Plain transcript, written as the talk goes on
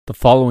The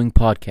following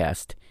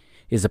podcast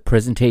is a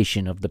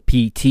presentation of the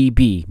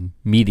PTB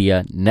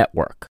Media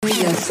Network.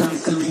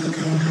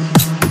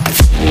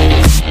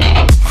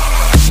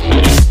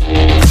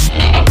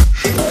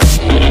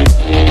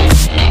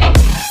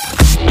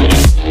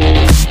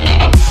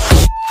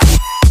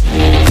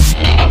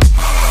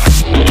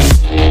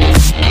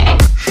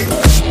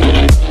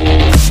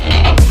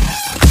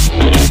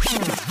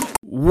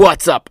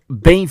 What's up,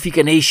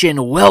 Benfica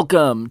Nation?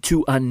 Welcome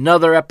to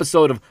another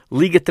episode of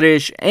Liga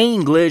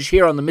em Inglês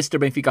here on the Mr.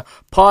 Benfica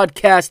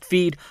podcast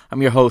feed.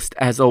 I'm your host,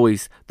 as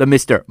always, the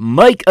Mr.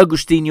 Mike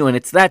Agostinho, and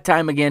it's that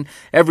time again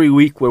every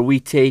week where we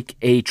take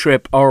a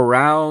trip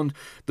around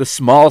the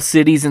small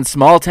cities and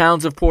small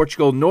towns of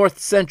Portugal, north,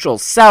 central,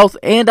 south,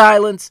 and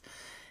islands,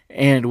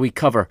 and we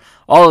cover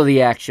all of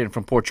the action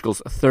from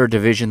Portugal's third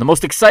division, the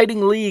most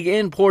exciting league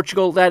in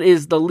Portugal. That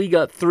is the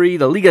Liga 3,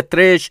 the Liga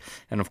Três,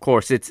 and of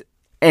course it's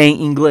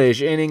in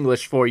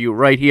English for you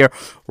right here,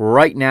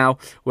 right now.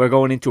 We're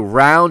going into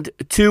round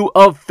 2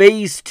 of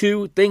phase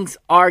 2. Things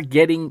are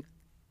getting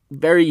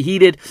very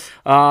heated.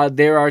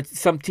 There are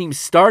some teams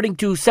starting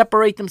to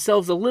separate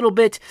themselves a little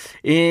bit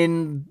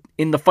in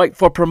the fight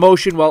for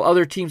promotion, while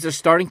other teams are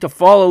starting to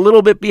fall a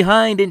little bit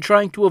behind in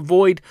trying to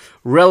avoid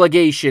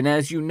relegation.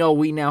 As you know,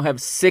 we now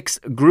have 6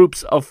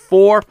 groups of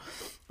 4.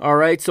 All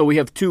right, so we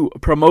have 2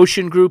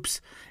 promotion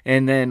groups,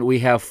 and then we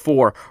have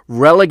 4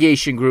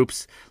 relegation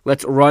groups.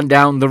 Let's run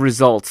down the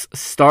results,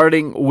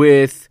 starting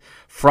with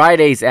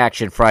Friday's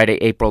action, Friday,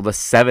 April the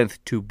 7th,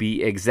 to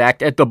be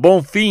exact. At the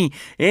Bonfim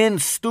in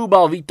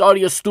Setúbal,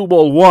 Vitória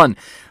Setúbal 1,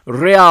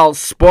 Real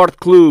Sport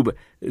Club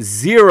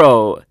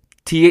 0.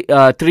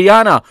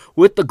 Triana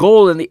with the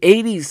goal in the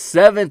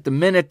 87th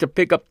minute to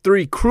pick up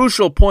 3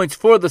 crucial points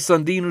for the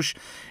Sandinos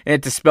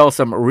and to spell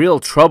some real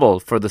trouble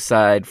for the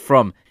side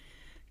from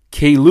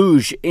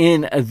Queluz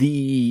in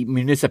the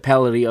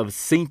municipality of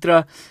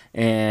Sintra,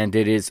 and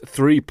it is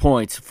 3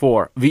 points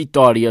for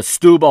Vitória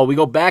Setúbal. We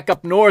go back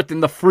up north,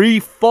 and the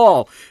free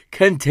fall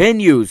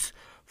continues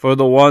for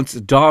the once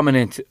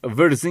dominant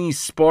Varzim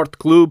Sport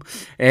Club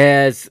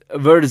as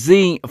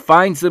Varzim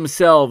finds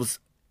themselves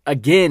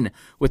again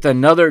with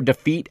another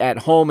defeat at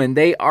home, and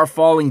they are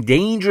falling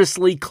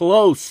dangerously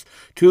close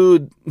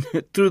to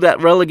that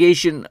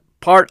relegation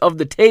part of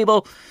the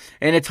table.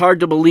 And it's hard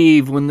to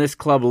believe when this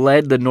club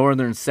led the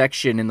northern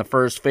section in the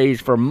first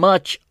phase for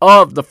much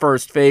of the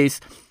first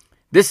phase.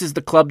 This is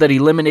the club that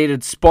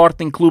eliminated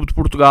Sporting Clube de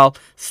Portugal,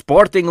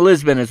 Sporting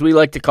Lisbon as we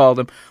like to call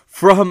them,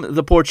 from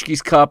the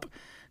Portuguese Cup.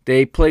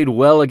 They played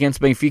well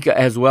against Benfica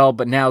as well,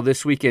 but now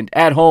this weekend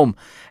at home,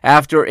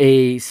 after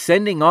a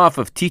sending off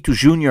of Tito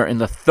Jr. in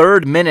the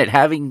 3rd minute,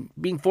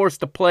 being forced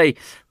to play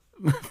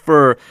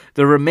for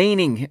the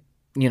remaining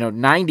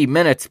 90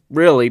 minutes,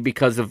 really,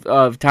 because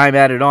of time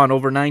added on,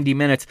 over 90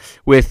 minutes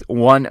with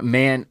 1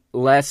 man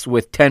less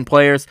with 10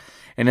 players.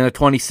 And in the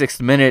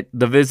 26th minute,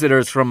 the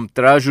visitors from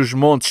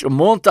Trás-os-Montes,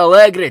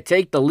 Montalegre,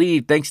 take the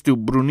lead thanks to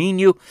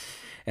Bruninho.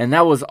 And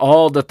that was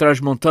all the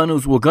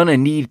Trás-Montanos were going to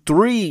need.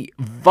 3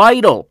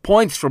 vital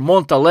points from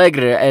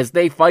Montalegre as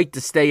they fight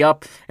to stay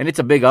up. And it's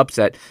a big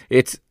upset.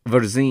 It's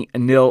Varzim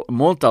 0,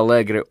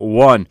 Montalegre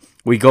 1.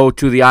 We go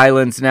to the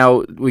islands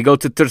now. We go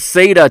to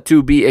Terceira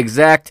to be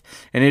exact.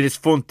 And it is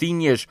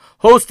Fontinhas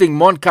hosting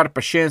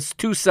Moncarpachense.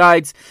 2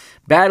 sides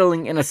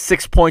battling in a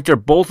 6-pointer.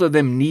 Both of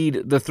them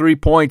need the 3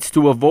 points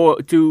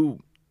to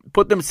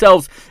put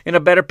themselves in a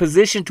better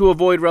position to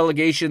avoid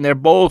relegation. They're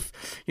both,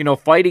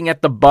 fighting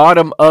at the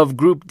bottom of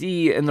Group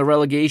D in the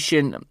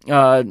relegation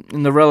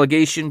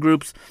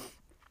groups,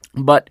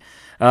 but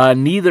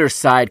neither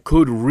side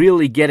could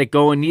really get it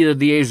going. Neither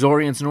the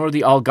Azorians nor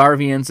the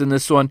Algarvians in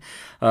this one.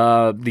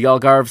 The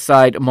Algarve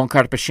side,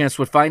 Moncarpachense,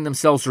 would find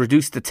themselves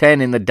reduced to 10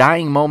 in the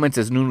dying moments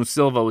as Nuno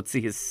Silva would see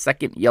his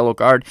 2nd yellow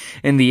card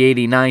in the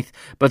 89th.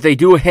 But they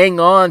do hang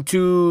on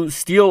to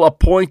steal a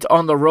point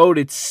on the road.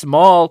 It's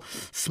small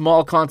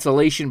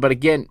consolation. But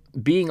again,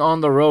 being on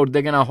the road,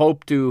 they're gonna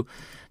hope to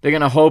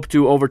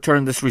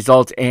overturn this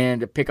result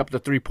and pick up the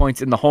 3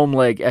 points in the home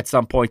leg at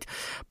some point.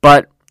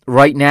 But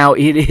right now,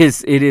 it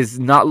is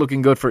not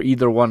looking good for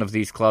either one of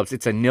these clubs.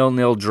 It's a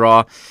 0-0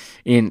 draw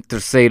in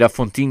Terceira.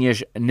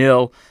 Fontinhas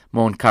 0,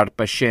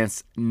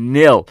 Moncarpachense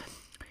 0.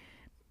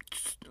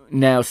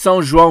 Now,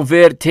 São João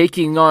Verde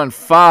taking on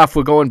Faf.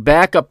 We're going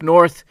back up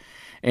north,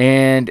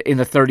 and in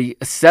the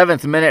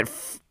 37th minute,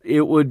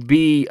 it would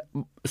be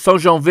São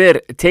João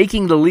Verde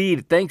taking the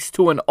lead thanks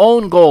to an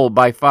own goal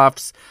by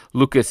Faf's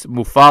Lucas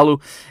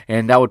Mufalu,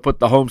 and that would put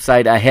the home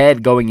side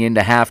ahead going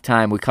into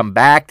halftime. We come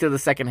back to the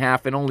second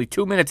half, and only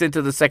 2 minutes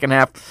into the second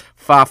half,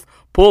 Faf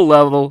pull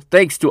level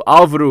thanks to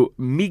Álvaro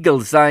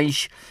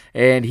Miguelzães,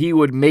 and he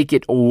would make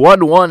it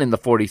 1-1 in the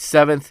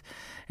 47th.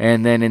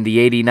 And then in the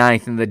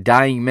 89th, in the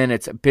dying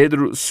minutes,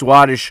 Pedro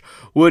Soares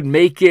would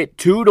make it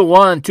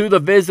 2-1 to the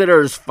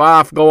visitors.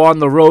 Faf go on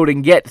the road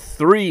and get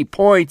 3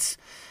 points.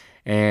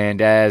 And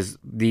as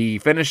the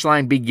finish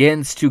line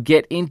begins to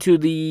get into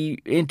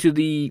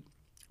the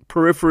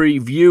periphery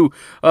view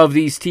of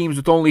these teams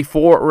with only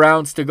 4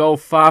 rounds to go,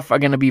 Faf are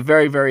going to be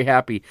very, very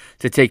happy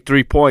to take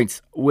 3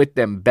 points with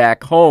them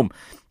back home.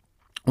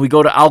 We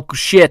go to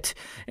Alcochete,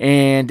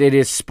 and it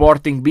is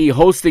Sporting B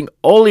hosting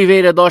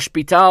Oliveira do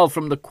Hospital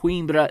from the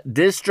Coimbra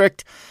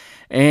district.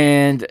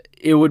 And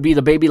it would be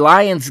the Baby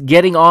Lions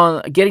getting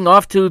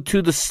off to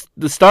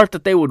the start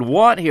that they would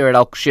want here at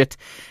Alcochete.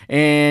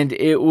 And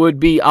it would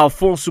be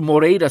Alfonso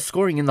Moreira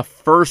scoring in the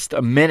first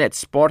minute.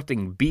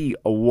 Sporting B,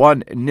 a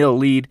 1-0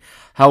 lead.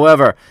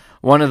 However,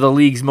 one of the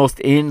league's most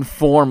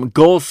in-form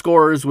goal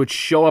scorers would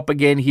show up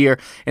again here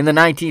in the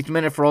 19th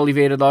minute for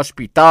Oliveira do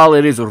Hospital.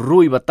 It is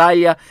Rui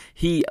Batalha.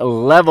 He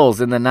levels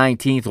in the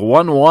 19th,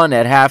 1-1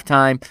 at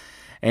halftime.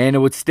 And it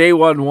would stay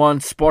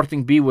 1-1.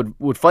 Sporting B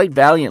would fight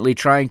valiantly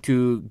trying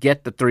to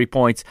get the 3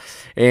 points.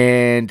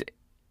 And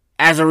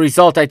as a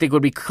result, I think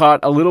would be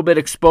caught a little bit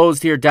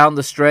exposed here down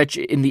the stretch.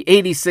 In the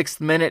 86th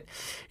minute,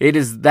 it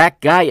is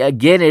that guy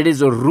again. It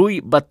is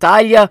Rui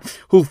Batalha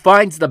who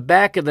finds the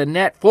back of the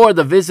net for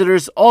the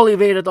visitors.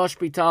 Oliveira do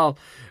Hospital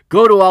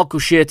go to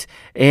Alcochete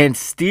and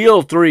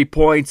steal 3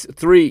 points,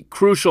 3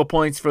 crucial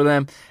points for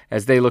them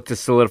as they look to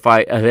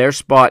solidify their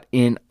spot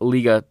in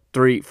Liga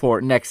 3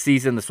 for next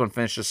season. This one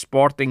finishes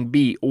Sporting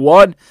B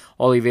 1,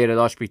 Oliveira do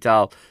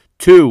Hospital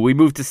 2. We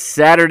move to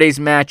Saturday's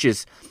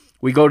matches.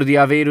 We go to the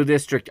Aveiro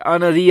district.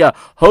 Anadia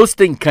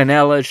hosting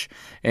Canelas,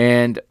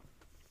 and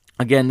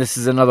again, this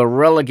is another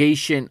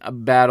relegation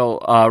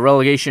battle,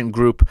 relegation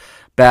group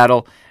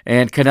battle.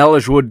 And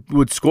Canelas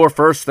would score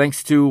first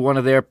thanks to one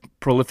of their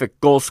prolific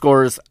goal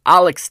scorers,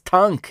 Alex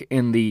Tunk,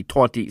 in the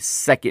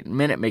 22nd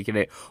minute, making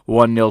it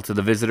 1-0 to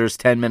the visitors.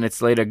 10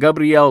 minutes later,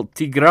 Gabriel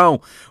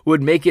Tigrão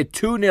would make it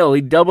 2-0.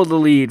 He doubled the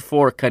lead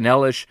for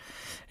Canelas.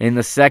 In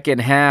the second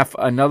half,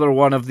 another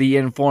one of the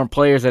informed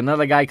players,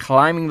 another guy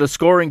climbing the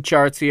scoring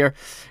charts here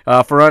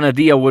for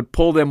Anadia, would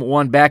pull them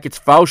one back. It's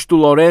Fausto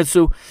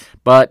Lourenço,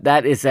 but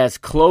that is as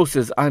close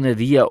as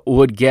Anadia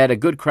would get. A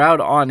good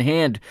crowd on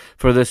hand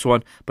for this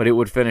one, but it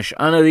would finish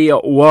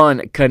Anadia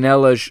 1,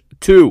 Canelas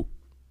 2.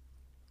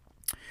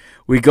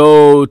 We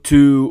go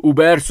to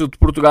Uberso,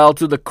 Portugal,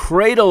 to the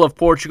cradle of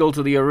Portugal,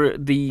 to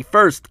the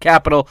first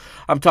capital.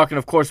 I'm talking,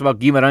 of course, about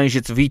Guimarães.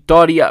 It's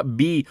Vitória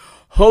B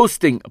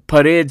hosting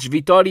Paredes.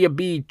 Vitória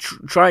B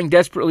trying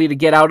desperately to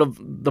get out of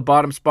the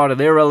bottom spot of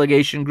their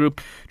relegation group,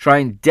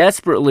 trying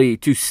desperately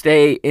to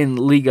stay in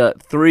Liga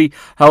 3.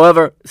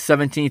 However,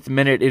 17th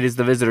minute, it is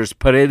the visitors,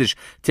 Paredes,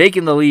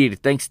 taking the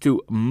lead thanks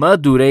to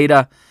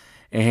Madureira,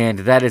 and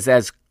that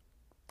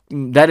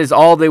is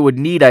all they would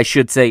need, I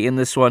should say, in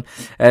this one,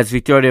 as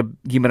Vitória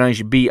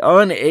Guimarães B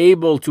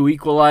unable to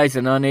equalize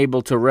and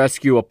unable to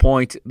rescue a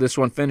point. This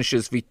one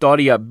finishes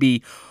Vitória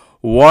B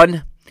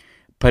 1,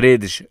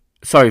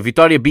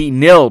 Vitória B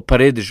 0,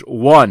 Paredes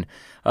 1.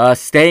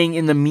 Staying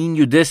in the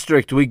Minho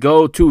district, we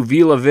go to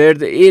Vila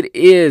Verde. It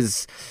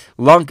is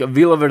Lunk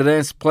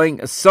Vilaverdense playing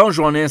São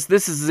Joanense.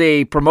 This is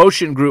a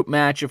promotion group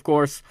match, of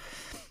course.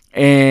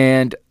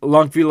 And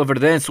Lunk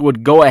Vilaverdense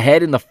would go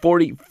ahead in the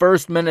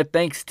 41st minute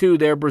thanks to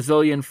their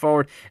Brazilian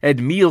forward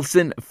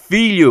Edmilson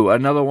Filho,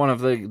 another one of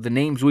the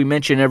names we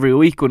mention every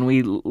week when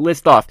we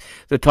list off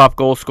the top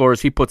goal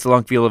scorers. He puts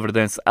Lunk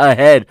Vilaverdense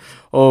ahead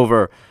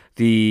over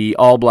the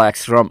All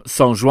Blacks from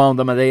São João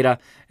da Madeira.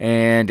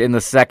 And in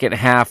the second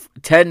half,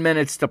 10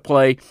 minutes to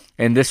play,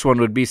 and this one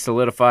would be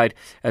solidified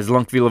as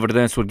Lunk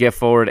Vilaverdense would get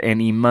forward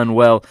and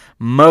Emmanuel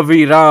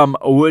Maviram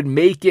would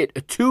make it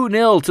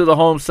 2-0 to the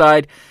home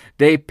side.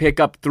 They pick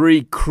up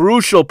 3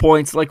 crucial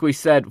points. Like we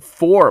said,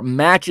 4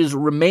 matches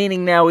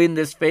remaining now in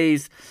this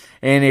phase,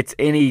 and it's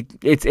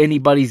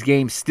anybody's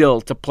game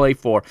still to play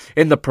for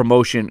in the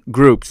promotion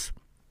groups.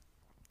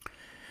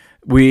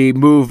 We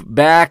move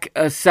back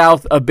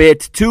south a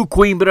bit to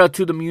Coimbra,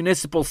 to the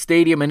Municipal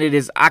Stadium, and it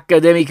is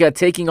Académica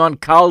taking on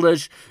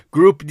Caldas,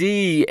 Group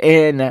D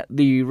in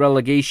the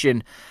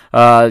relegation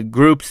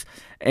groups.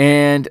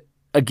 And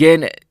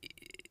again,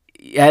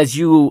 as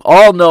you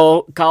all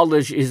know,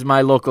 Caldas is my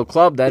local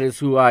club. That is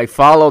who I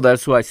follow.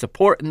 That's who I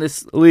support in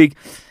this league.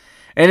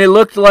 And it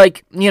looked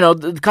like,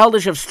 the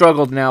Caldas have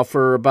struggled now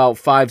for about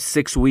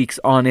 5-6 weeks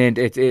on end.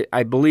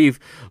 I believe,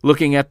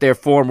 looking at their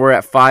form, we're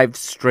at 5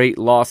 straight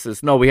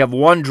losses. No, we have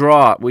 1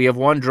 draw. We have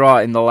 1 draw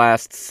in the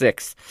last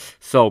 6.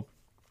 So,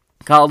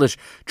 Caldas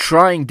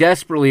trying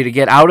desperately to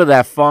get out of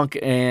that funk.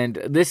 And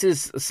this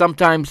is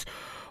sometimes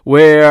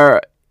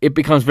where it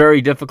becomes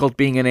very difficult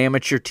being an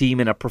amateur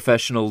team in a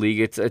professional league.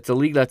 It's a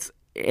league that's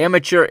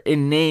amateur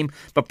in name,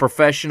 but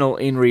professional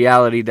in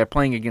reality. They're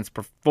playing against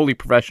fully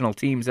professional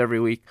teams every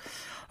week.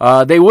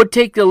 They would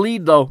take the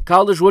lead, though.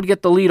 Caldas would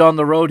get the lead on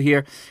the road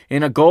here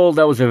in a goal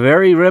that was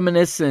very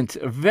reminiscent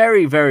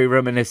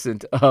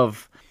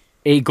of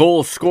a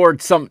goal scored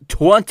some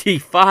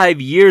 25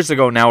 years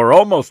ago now, or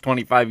almost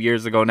 25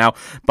 years ago now,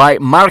 by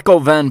Marco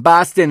van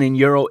Basten in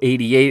Euro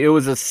 88. It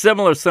was a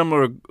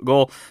similar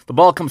goal. The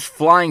ball comes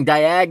flying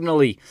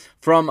diagonally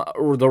from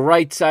the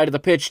right side of the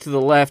pitch to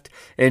the left,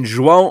 and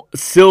João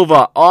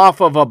Silva, off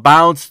of a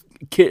bounce,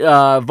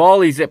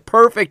 volleys it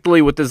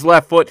perfectly with his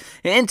left foot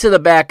into the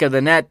back of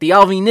the net. The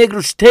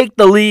Alvinegros take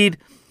the lead,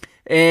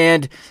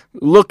 and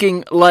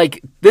looking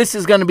like this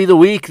is going to be the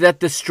week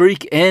that the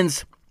streak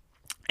ends.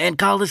 And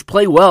Caldas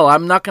play well.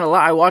 I'm not going to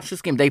lie. I watched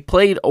this game. They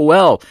played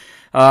well.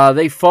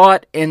 They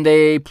fought and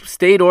they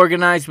stayed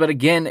organized, but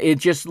again, it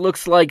just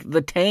looks like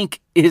the tank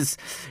is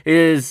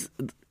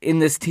in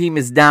this team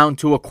is down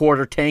to a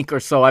quarter tank or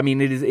so. I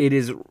mean, it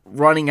is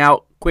running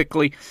out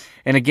quickly.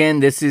 And again,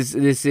 this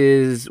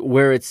is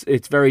where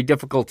it's very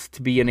difficult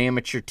to be an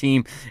amateur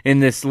team in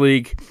this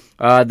league.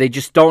 They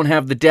just don't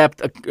have the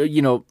depth,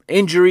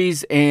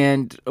 injuries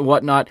and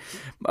whatnot.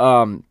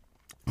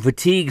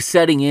 Fatigue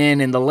setting in,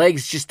 and the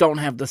legs just don't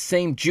have the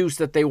same juice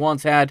that they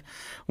once had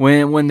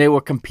when they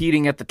were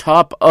competing at the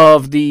top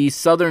of the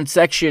southern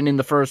section in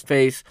the first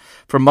phase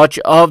for much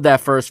of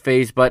that first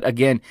phase. But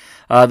again,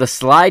 the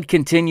slide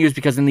continues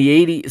because in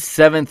the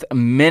 87th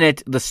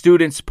minute, the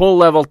students pull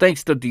level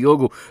thanks to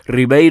Diogo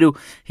Ribeiro.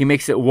 He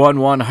makes it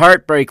 1-1.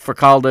 Heartbreak for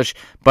Caldas,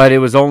 but it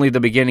was only the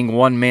beginning.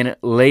 1 minute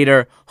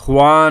later,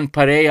 Juan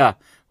Pereira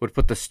would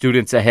put the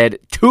students ahead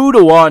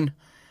 2-1.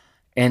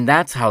 And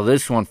that's how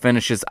this one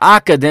finishes.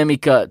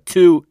 Academica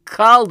 2,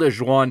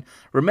 Caldas 1.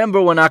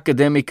 Remember when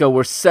Academica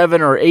were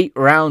 7 or 8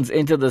 rounds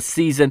into the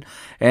season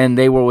and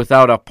they were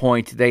without a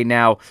point? They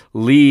now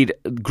lead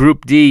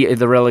Group D in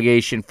the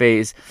relegation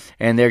phase,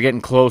 and they're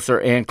getting closer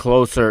and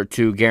closer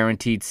to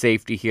guaranteed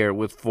safety here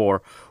with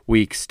 4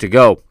 weeks to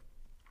go.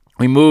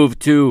 We move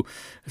to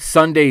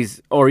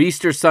Sundays or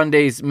Easter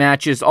Sundays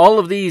matches, all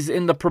of these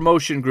in the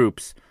promotion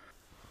groups.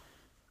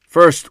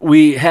 First,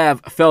 we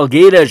have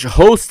Felgueiras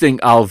hosting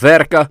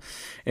Alverca,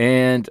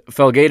 and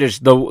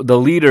Felgueiras, the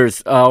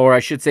leaders, or I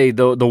should say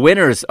the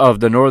winners of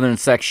the northern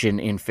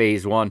section in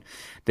Phase 1.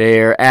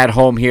 They're at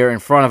home here in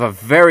front of a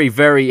very,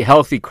 very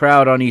healthy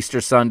crowd on Easter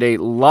Sunday.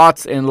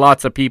 Lots and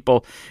lots of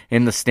people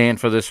in the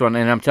stand for this one,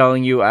 and I'm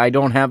telling you, I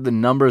don't have the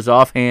numbers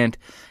offhand,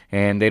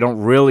 and they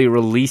don't really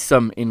release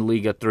them in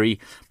Liga 3,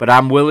 but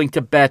I'm willing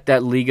to bet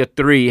that Liga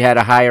 3 had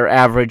a higher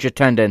average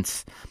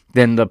attendance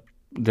than the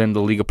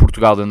Liga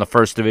Portugal, than the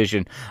first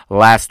division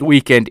last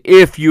weekend.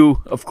 If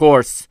you, of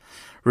course,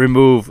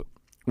 remove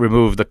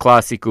the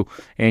Clásico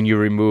and you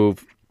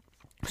remove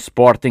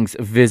Sporting's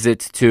visit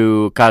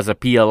to Casa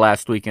Pia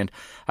last weekend.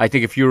 I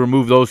think if you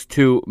remove those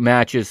two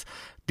matches,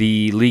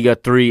 the Liga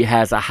 3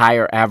 has a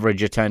higher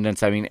average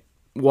attendance. I mean,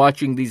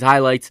 watching these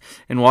highlights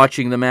and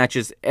watching the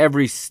matches,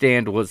 every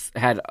stand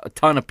had a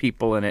ton of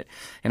people in it.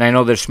 And I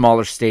know they're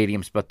smaller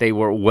stadiums, but they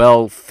were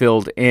well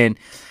filled in.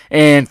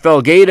 And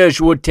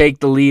Felgueiras would take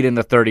the lead in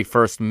the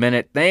 31st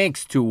minute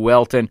thanks to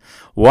Welton.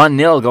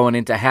 1-0 going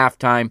into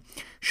halftime.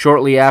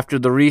 Shortly after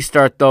the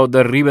restart, though,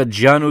 the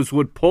Ribajanos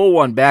would pull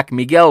one back.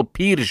 Miguel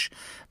Pires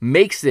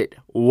makes it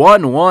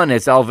 1-1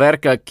 as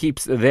Alverca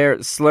keeps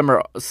their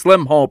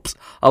slim hopes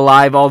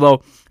alive,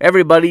 although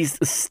everybody's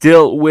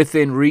still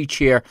within reach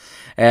here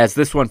as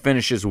this one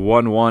finishes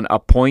 1-1, a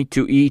point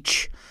to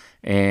each.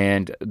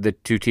 And the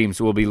two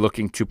teams will be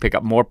looking to pick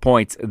up more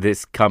points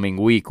this coming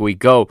week. We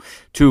go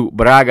to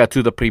Braga,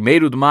 to the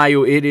Primeiro de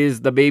Maio. It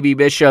is the Baby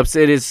Bishops.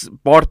 It is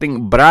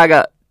Sporting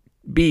Braga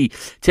B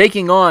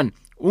taking on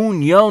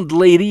União de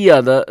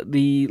Leiria,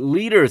 the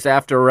leaders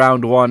after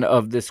round 1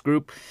 of this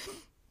group.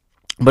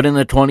 But in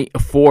the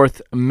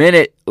 24th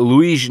minute,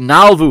 Luís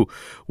Nalvo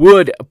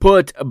would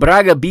put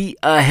Braga B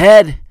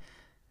ahead.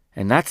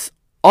 And that's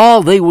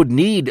all they would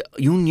need.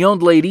 União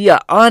de Leiria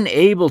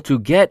unable to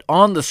get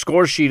on the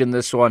score sheet in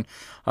this one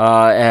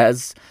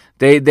as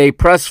they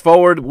press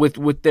forward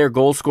with their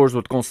goal scorers,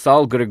 with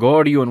Gonçalo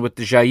Gregorio and with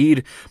the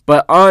Jair,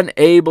 but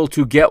unable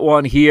to get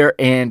one here,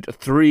 and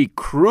 3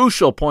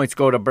 crucial points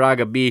go to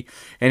Braga B,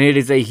 and it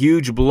is a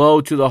huge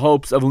blow to the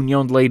hopes of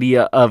União de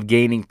Leiria of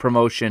gaining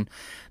promotion.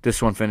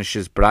 This one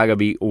finishes Braga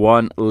B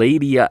 1,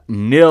 Leiria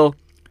 0.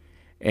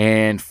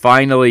 And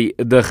finally,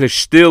 the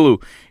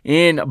Restelo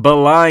in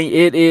Belém.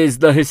 It is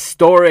the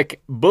historic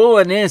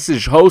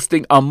Belenenses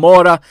hosting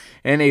Amora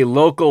in a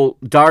local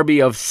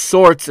derby of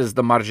sorts as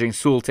the Margem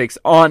Sul takes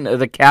on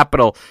the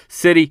capital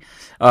city.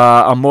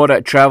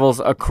 Amora travels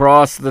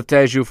across the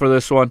Tejo for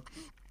this one.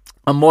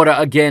 Amora,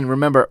 again,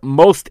 remember,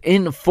 most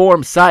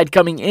in-form side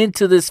coming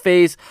into this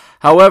phase.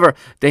 However,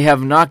 they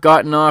have not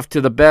gotten off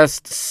to the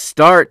best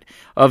start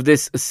of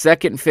this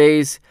second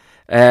phase,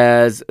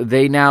 as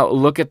they now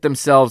look at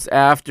themselves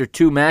after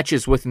 2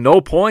 matches with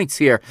no points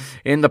here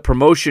in the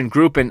promotion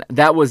group. And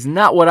that was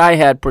not what I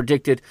had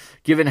predicted,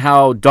 given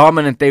how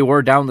dominant they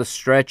were down the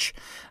stretch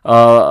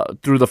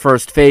through the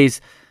first phase.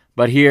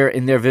 But here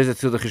in their visit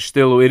to the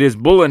Restelo, it is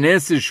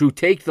Belenenses who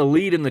take the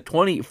lead in the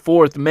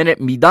 24th minute.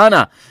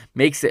 Midana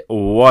makes it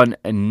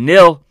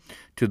 1-0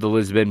 to the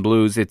Lisbon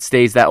Blues. It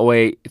stays that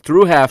way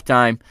through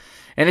halftime.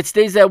 And it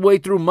stays that way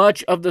through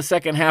much of the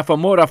second half.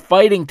 Amora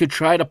fighting to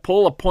try to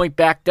pull a point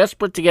back,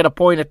 desperate to get a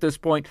point at this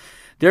point.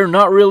 They're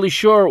not really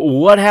sure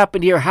what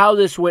happened here, how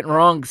this went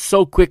wrong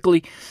so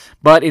quickly.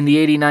 But in the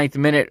 89th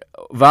minute,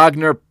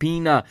 Wagner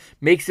Pina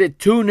makes it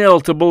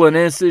 2-0 to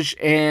Belenenses,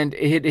 and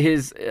it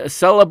is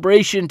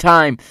celebration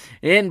time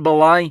in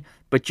Belém.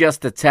 But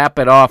just to tap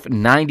it off,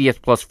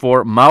 90th plus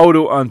 4,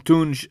 Mauro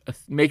Antunes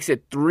makes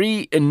it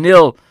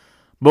 3-0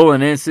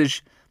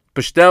 Belenenses.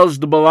 Pastéis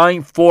de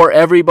Belém for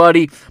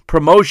everybody.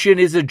 Promotion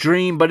is a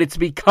dream, but it's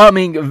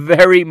becoming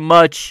very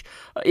much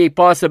a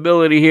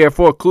possibility here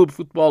for Clube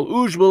Futebol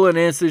Os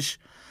Belenenses.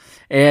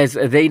 as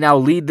they now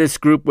lead this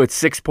group with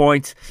 6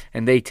 points,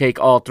 and they take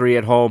all 3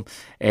 at home,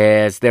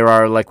 as there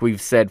are, like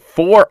we've said,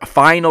 4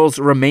 finals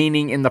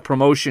remaining in the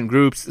promotion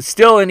groups.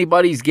 Still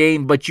anybody's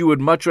game, but you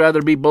would much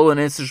rather be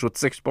Belenenses with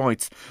 6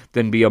 points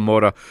than be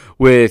Amora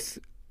with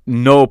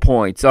no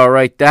points. All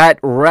right, that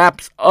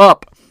wraps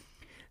up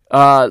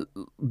the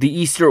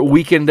Easter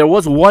weekend. There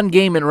was one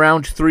game in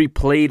round 3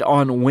 played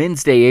on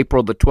Wednesday,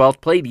 April the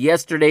 12th, played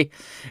yesterday,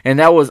 and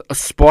that was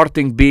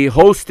Sporting B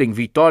hosting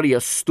Vitória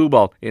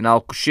Setúbal in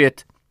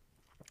Alcochete.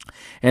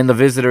 And the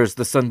visitors,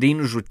 the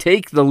Sandinos, would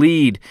take the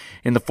lead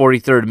in the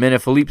 43rd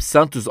minute. Felipe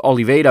Santos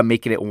Oliveira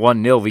making it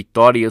 1-0,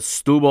 Vitória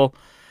Setúbal.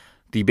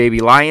 The Baby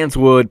Lions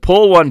would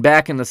pull one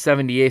back in the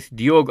 78th.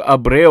 Diogo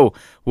Abreu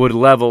would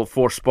level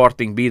for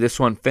Sporting B.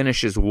 This one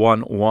finishes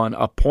 1-1,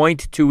 a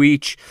point to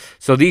each.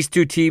 So these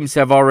two teams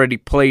have already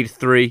played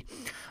 3,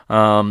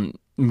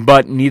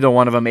 but neither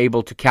one of them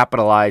able to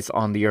capitalize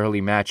on the early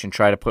match and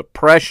try to put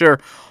pressure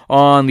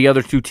on the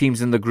other 2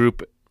 teams in the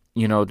group,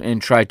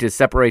 and try to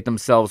separate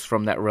themselves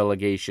from that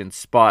relegation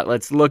spot.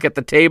 Let's look at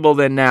the table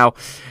then now.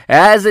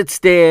 As it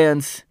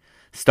stands,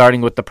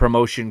 starting with the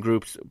promotion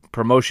groups.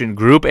 Promotion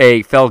Group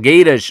A,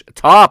 Felgueiras,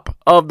 top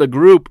of the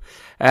group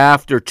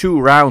after 2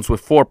 rounds with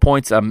 4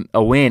 points,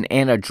 a win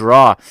and a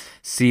draw.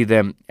 See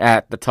them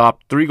at the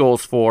top, 3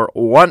 goals for,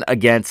 1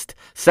 against.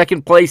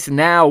 Second place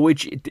now,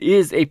 which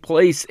is a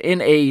place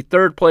in a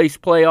third place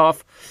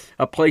playoff,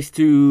 a place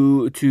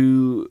to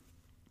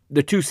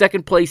the 2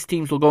 second place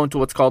teams will go into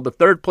what's called the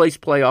third place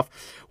playoff,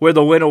 where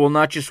the winner will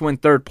not just win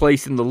third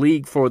place in the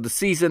league for the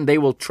season, they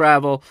will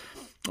travel.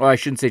 Or I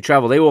shouldn't say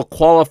travel. They will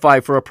qualify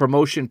for a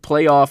promotion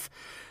playoff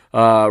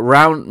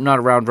not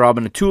a round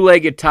robin, a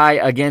 2-legged tie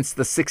against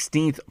the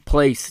 16th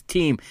place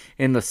team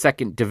in the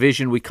second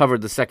division. We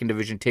covered the second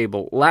division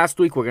table last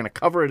week. We're going to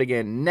cover it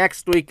again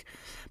next week.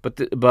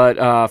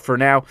 But for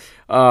now,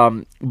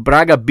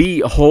 Braga B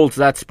holds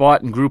that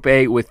spot in Group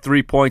A with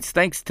 3 points,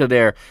 thanks to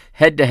their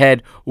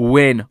head-to-head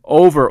win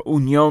over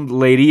Unión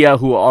Leiria,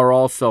 who are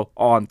also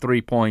on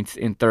 3 points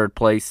in third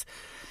place.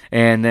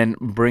 And then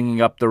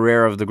bringing up the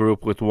rear of the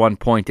group with 1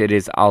 point, it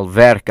is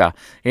Alverca.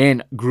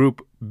 In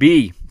Group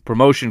B,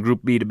 promotion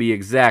Group B to be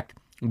exact,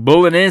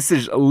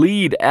 Belenenses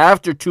lead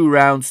after 2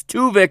 rounds,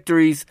 2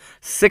 victories,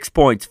 6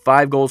 points,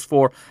 5 goals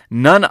for,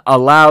 none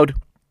allowed.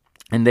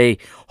 And they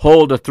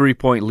hold a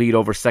 3-point lead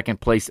over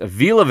second place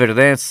Vila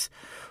Verdense,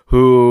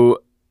 who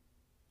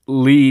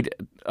lead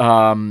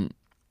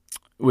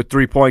with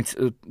 3 points,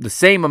 the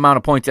same amount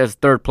of points as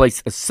third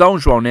place São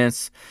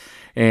Joanense.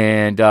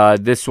 And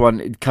this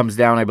one comes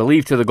down, I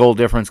believe, to the goal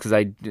difference,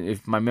 because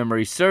if my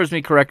memory serves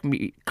me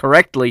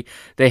correctly,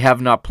 they have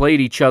not played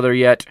each other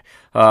yet.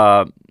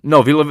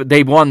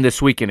 They won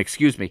this weekend,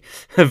 excuse me.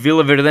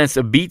 Vila Verdense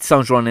beat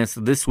São Joanense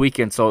this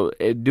weekend, so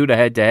due to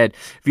head-to-head,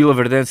 Vila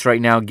Verdense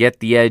right now get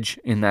the edge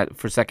in that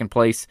for second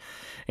place.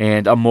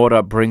 And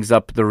Amora brings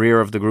up the rear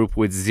of the group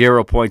with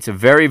 0 points.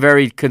 Very,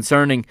 very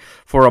concerning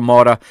for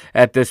Amora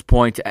at this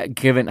point,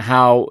 given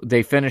how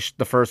they finished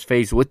the first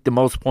phase with the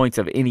most points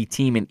of any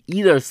team in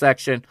either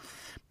section.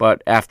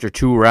 But after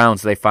 2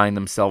 rounds, they find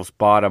themselves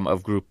bottom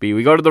of Group B.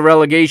 We go to the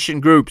relegation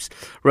groups.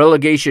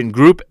 Relegation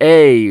Group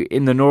A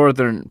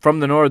from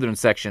the northern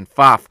section.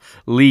 FAF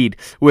lead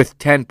with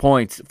 10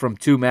 points from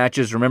 2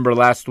 matches. Remember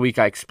last week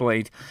I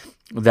explained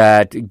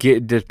that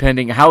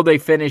depending how they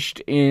finished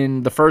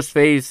in the first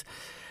phase,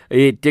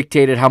 it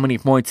dictated how many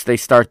points they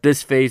start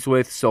this phase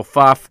with. So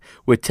FAF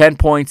with 10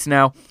 points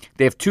now.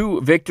 They have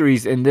 2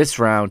 victories in this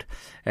round,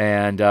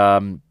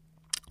 and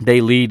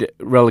they lead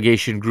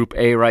relegation Group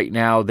A right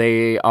now.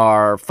 They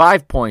are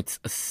 5 points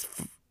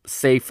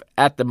safe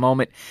at the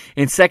moment.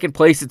 In second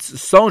place, it's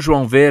São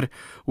João Ver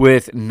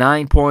with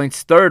 9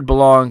 points. Third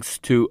belongs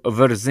to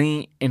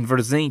Varzim, and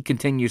Varzim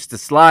continues to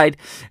slide.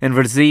 And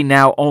Varzim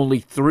now only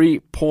 3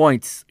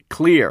 points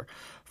clear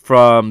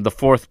from the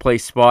 4th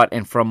place spot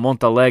and from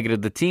Montalegre,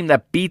 the team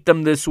that beat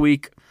them this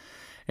week.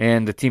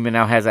 And the team that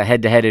now has a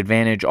head-to-head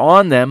advantage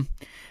on them,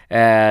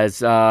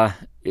 as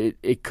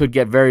it could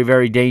get very,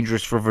 very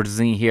dangerous for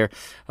Varzim here.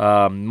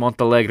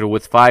 Montalegre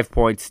with 5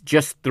 points,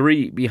 just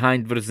 3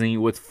 behind Varzim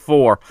with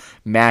 4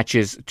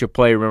 matches to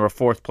play. Remember,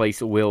 4th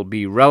place will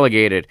be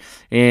relegated.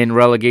 In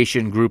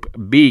relegation Group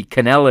B,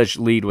 Canelas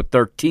lead with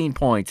 13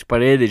 points.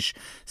 Paredes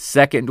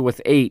second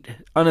with 8.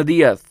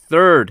 Anadia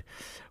third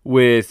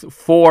with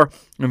 4.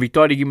 And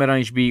Vitória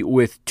Guimarães B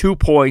with 2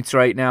 points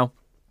right now.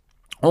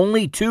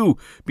 Only 2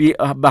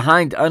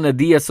 behind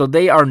Anadia, so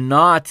they are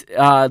not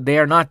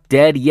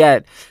dead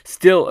yet.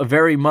 Still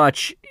very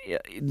much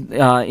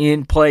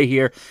in play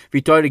here.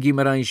 Vitória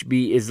Guimarães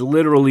B is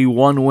literally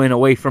 1 win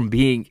away from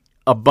being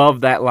above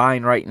that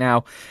line right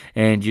now,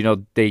 and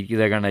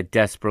they're gonna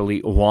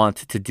desperately want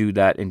to do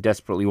that and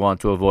desperately want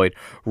to avoid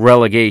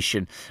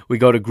relegation. We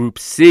go to Group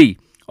C.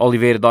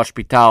 Oliveira do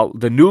Hospital,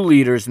 the new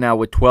leaders now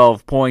with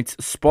 12 points.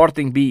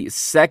 Sporting B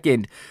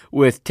second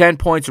with 10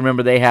 points.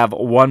 Remember, they have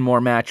one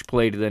more match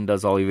played than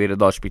does Oliveira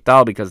do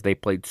Hospital because they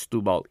played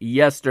Setúbal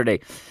yesterday.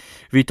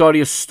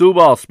 Vitória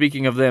Setúbal,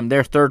 speaking of them,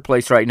 they're third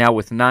place right now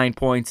with 9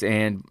 points,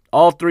 and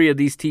all three of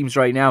these teams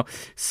right now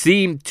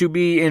seem to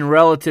be in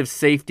relative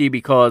safety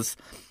because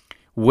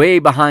way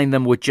behind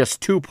them with just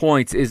 2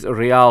 points is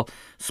Real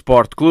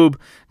Sport Club.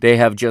 They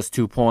have just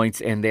 2 points,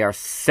 and they are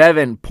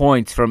 7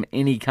 points from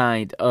any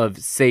kind of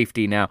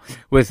safety now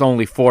with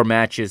only 4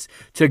 matches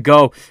to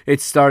go.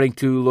 It's starting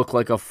to look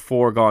like a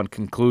foregone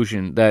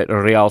conclusion that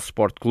Real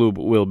Sport Club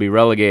will be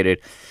relegated.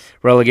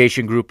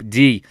 Relegation Group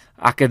D,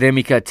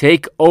 Académica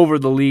take over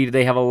the lead.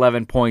 They have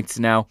 11 points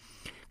now.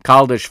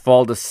 Caldas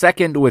fall to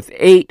second with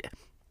 8,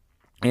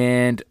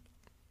 and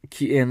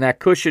that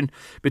cushion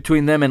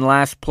between them and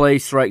last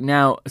place right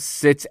now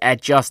sits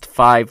at just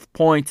 5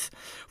 points.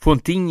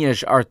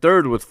 Fontinhas are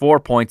third with 4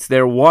 points.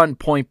 They're 1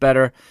 point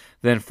better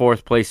than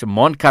fourth place.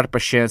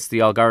 Moncarpachense, the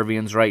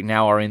Algarvians, right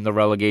now are in the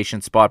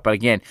relegation spot, but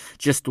again,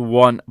 just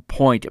 1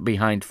 point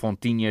behind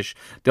Fontinhas.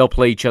 They'll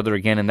play each other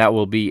again, and that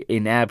will be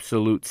an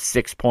absolute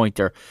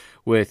 6-pointer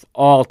with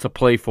all to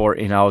play for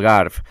in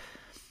Algarve.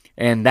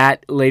 And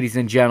that, ladies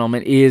and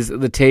gentlemen, is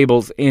the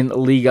tables in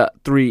Liga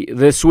 3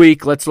 this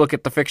week. Let's look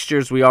at the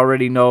fixtures. We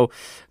already know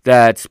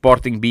that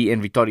Sporting B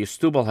and Vitória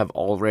Setúbal have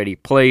already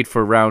played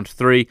for round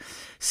 3.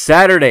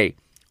 Saturday,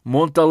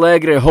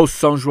 Montalegre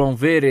hosts São João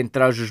Verde in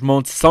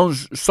Trás-os-Montes.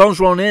 São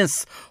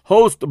Joanense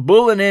host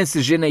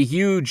Belenenses in a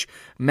huge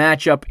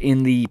matchup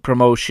in the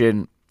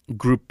promotion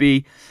Group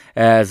B,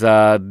 as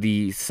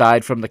the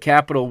side from the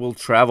capital will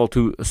travel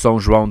to São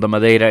João da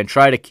Madeira and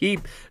try to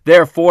keep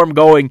their form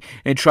going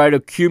and try to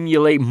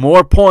accumulate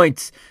more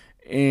points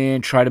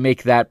and try to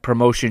make that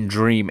promotion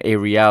dream a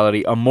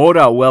reality.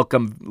 Amora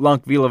welcome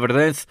Lanque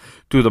Vilaverdense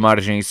to the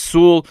Margens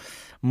Sul.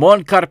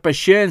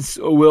 Moncarpachense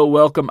will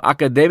welcome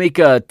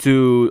Académica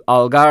to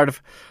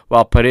Algarve,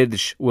 while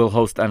Paredes will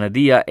host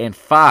Anadia and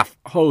Faf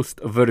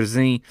host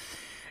Varzim.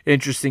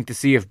 Interesting to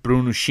see if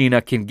Bruno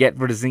China can get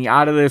Varzim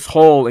out of this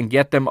hole and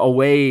get them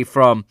away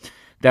from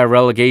that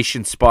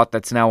relegation spot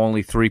that's now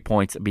only 3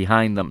 points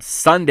behind them.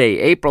 Sunday,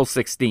 April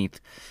 16th,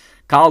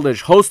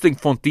 Caldas hosting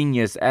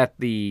Fontinhas at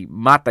the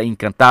Mata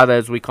Encantada,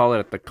 as we call it,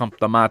 at the Campo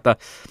da Mata.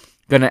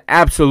 Going to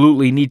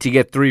absolutely need to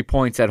get 3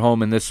 points at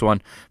home in this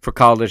one for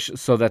Caldas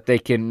so that they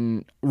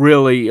can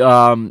really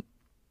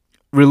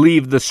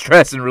relieve the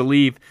stress and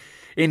relieve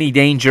any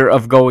danger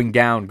of going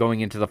down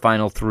going into the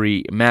final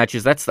 3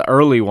 matches. That's the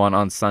early one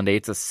on Sunday.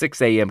 It's a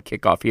 6 a.m.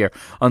 kickoff here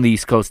on the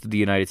east coast of the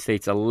United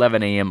States,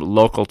 11 a.m.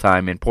 local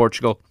time in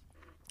Portugal.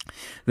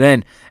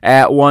 Then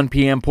at 1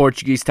 p.m.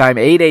 Portuguese time,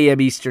 8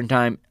 a.m. Eastern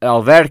time,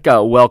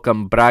 Alverca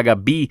welcome Braga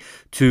B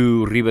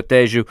to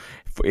Ribatejo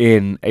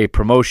in a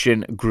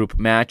promotion group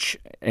match.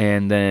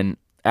 And then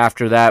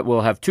after that,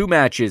 we'll have 2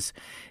 matches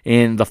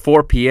in the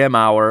 4 p.m.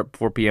 hour,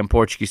 4 p.m.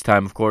 Portuguese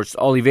time, of course.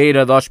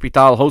 Oliveira do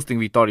Hospital hosting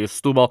Vitória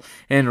Setúbal,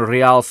 and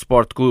Real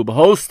Sport Club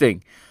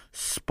hosting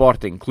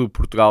Sporting Club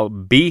Portugal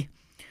B.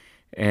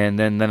 And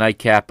then the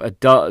nightcap,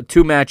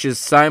 2 matches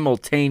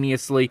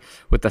simultaneously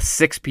with a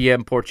 6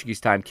 p.m. Portuguese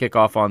time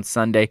kickoff on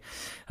Sunday.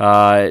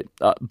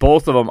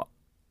 Both of them,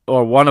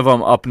 or one of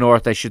them up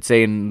north, I should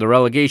say, in the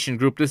relegation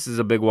group. This is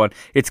a big one.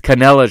 It's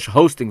Canelas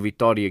hosting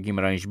Vitória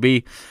Guimarães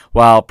B,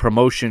 while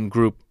promotion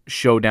group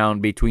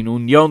showdown between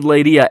União de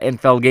Leiria and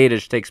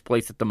Felgueiras takes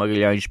place at the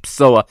Magalhães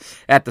Pessoa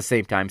at the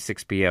same time,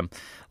 6 p.m.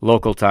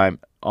 local time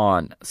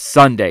on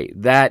Sunday.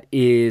 That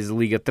is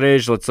Liga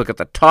 3. Let's look at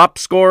the top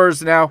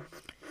scorers now.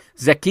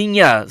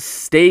 Zequinha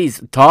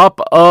stays top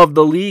of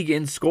the league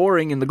in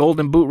scoring in the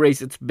Golden Boot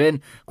race. It's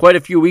been quite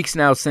a few weeks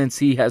now since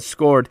he has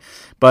scored,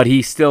 but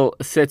he still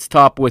sits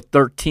top with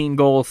 13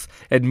 goals.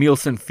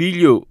 Edmilson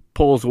Filho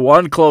pulls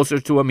 1 closer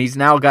to him. He's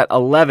now got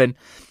 11.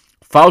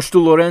 Fausto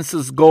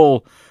Lourenço's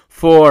goal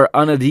for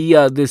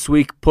Anadia this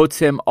week puts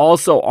him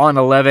also on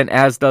 11,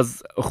 as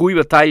does Rui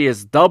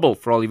Batalha's double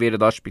for Oliveira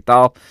do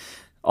Hospital,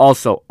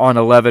 also on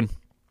 11.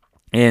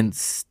 And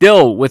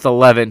still with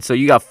 11, so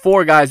you got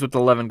 4 guys with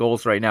 11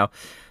 goals right now.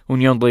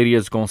 União de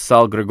Leiria's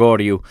Gonçalo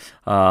Gregorio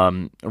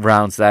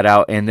rounds that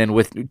out. And then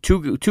with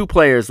two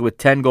players with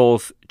 10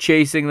 goals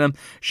chasing them,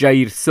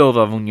 Jair Silva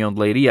of União de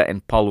Leiria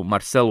and Paulo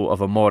Marcelo of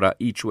Amora,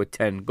 each with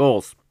 10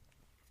 goals.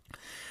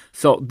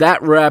 So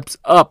that wraps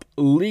up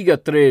Liga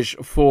 3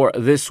 for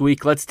this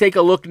week. Let's take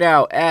a look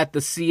now at the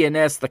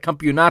CNS, the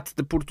Campeonato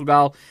de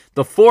Portugal,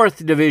 the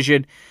 4th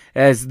division,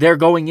 as they're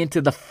going into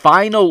the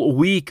final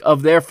week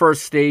of their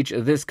first stage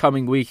this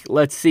coming week.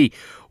 Let's see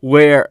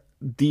where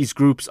these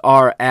groups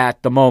are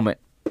at the moment.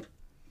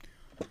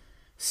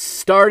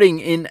 Starting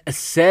in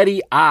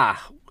Serie A,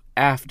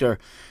 after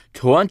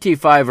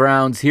 25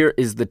 rounds, here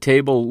is the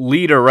table.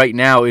 Leader right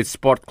now is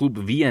Sport Club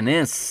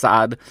Vianense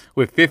SAD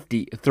with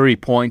 53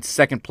 points.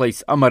 Second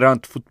place,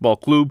 Amarante Football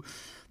Club.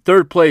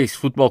 Third place,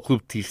 Football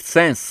Club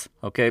Tirsense.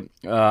 Okay,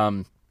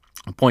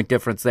 a point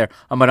difference there.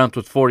 Amarante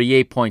with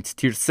 48 points.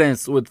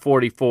 Tirsense with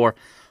 44.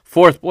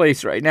 Fourth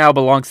place right now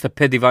belongs to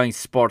Pedivães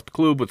Sport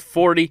Club with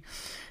 40.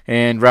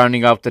 And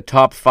rounding out the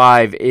top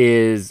 5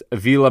 is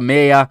Vila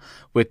Meia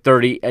with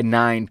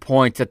 39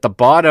 points. At the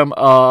bottom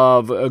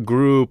of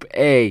Group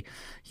A,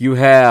 you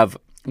have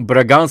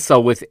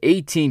Bragança with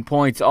 18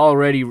 points,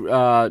 already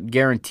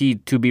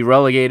guaranteed to be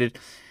relegated.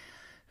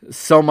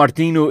 São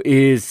Martinho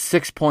is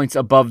 6 points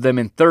above them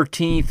in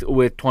 13th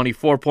with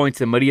 24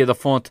 points, and Maria da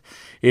Fonte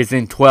is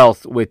in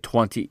 12th with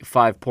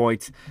 25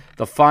 points.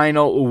 The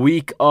final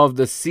week of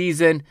the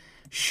season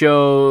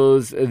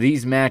shows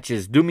these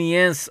matches.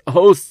 Dumiense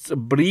hosts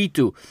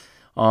Brito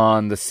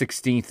on the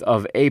 16th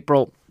of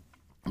April,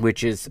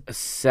 which is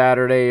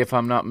Saturday, if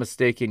I'm not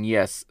mistaken.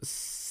 Yes.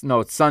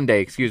 No, it's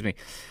Sunday, excuse me.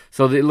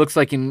 So it looks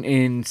like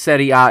in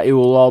Serie A, it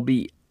will all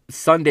be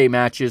Sunday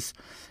matches,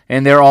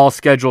 and they're all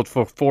scheduled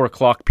for 4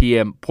 o'clock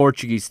p.m.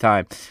 Portuguese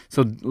time.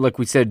 So, like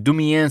we said,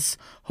 Dumiense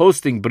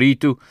hosting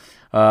Brito.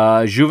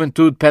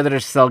 Juventude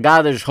Pedras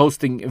Salgadas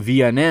hosting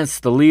Vianense,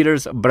 the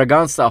leaders.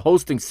 Bragança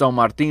hosting São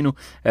Martinho,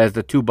 as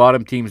the 2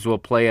 bottom teams will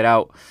play it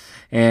out.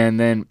 And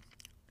then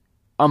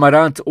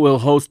Amarante will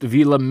host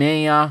Vila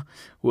Meia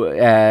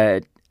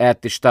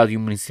at the Estádio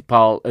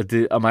Municipal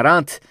de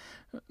Amarante.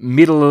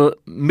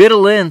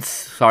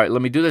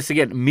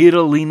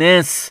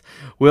 Middlelinense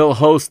will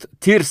host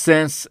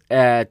Tirsense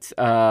at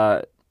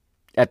the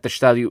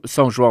Estádio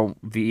São João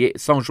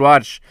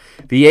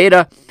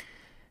Vieira.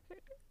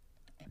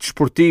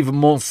 Desportivo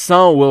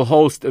Monção will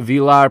host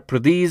Vilar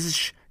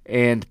Perdizes,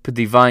 and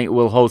Pedivine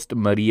will host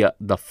Maria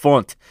da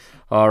Fonte.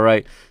 All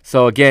right.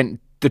 So again,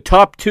 the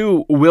top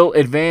 2 will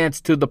advance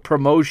to the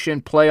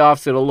promotion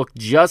playoffs. It'll look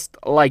just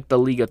like the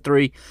Liga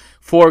 3.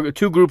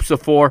 2 groups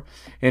of 4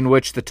 in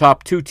which the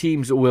top 2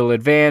 teams will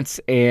advance,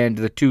 and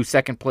the 2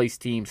 second-place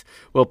teams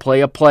will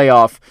play a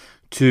playoff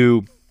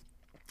to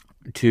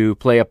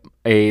play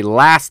a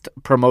last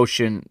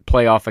promotion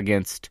playoff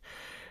against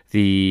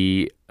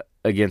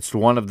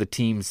one of the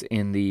teams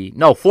in the...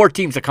 No, 4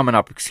 teams are coming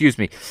up, excuse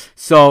me.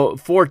 So,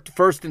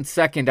 first and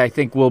second, I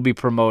think, will be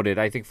promoted.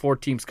 I think 4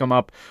 teams come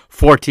up,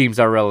 4 teams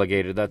are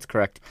relegated. That's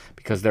correct,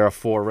 because there are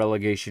 4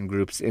 relegation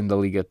groups in the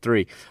Liga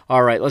 3.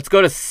 All right, let's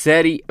go to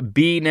Serie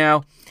B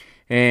now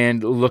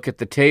and look at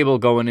the table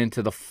going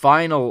into the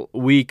final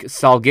week.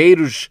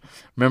 Salgueiros,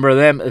 remember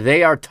them,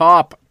 they are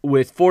top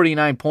with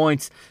 49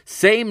 points.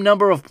 Same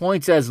number of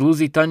points as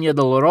Lusitania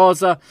de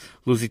Lourosa.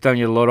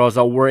 Lusitania de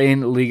Lourosa were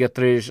in Liga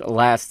 3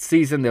 last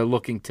season. They're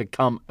looking to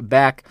come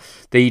back.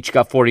 They each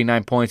got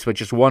 49 points, but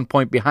just 1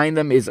 point behind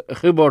them is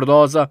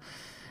Rebordose.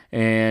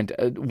 And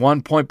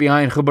 1 point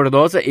behind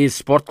Rebordose is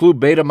Sport Clube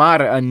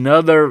Beira-Mar,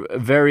 another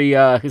very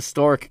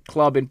historic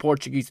club in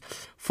Portuguese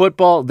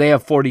football. They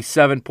have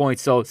 47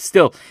 points. So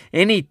still,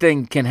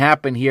 anything can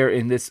happen here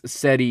in this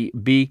Serie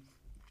B.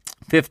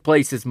 5th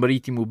place is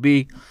Marítimo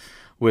B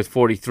with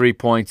 43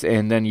 points.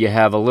 And then you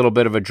have a little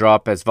bit of a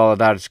drop as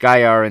Valadares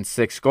Gaia in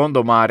 6th,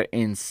 Gondomar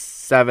in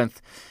 7th,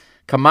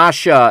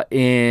 Camacha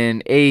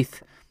in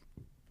 8th,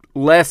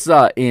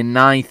 Lessa in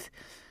 9th,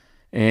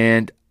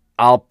 and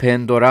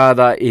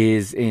Alpendurada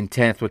is in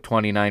 10th with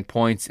 29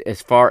 points.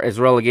 As far as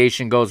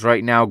relegation goes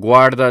right now,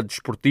 Guarda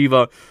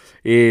Desportiva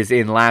is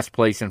in last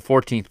place and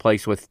 14th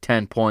place with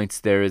 10 points.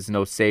 There is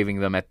no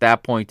saving them at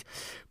that point.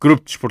 Grupo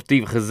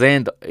Desportivo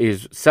Rezende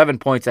is 7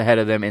 points ahead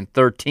of them in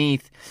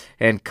 13th.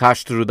 And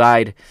Castro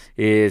Daire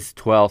is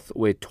 12th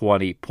with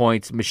 20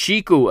 points.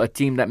 Mexico, a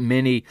team that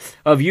many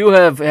of you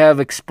have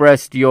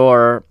expressed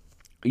your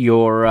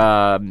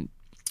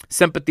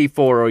sympathy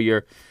for, or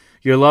your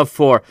love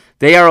for.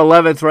 They are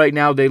 11th right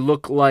now. They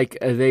look like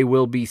they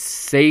will be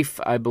safe.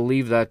 I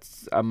believe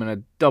that's... I'm going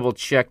to double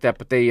check that,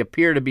 but they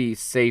appear to be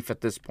safe at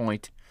this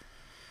point.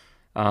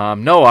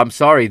 No, I'm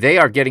sorry. They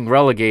are getting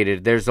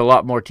relegated. There's a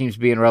lot more teams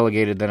being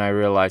relegated than I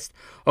realized.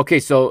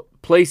 Okay, so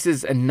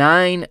places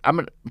 9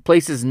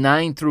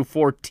 through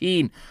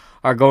 14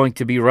 are going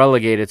to be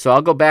relegated. So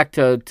I'll go back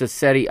to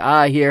Serie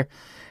A here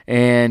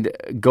and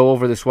go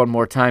over this one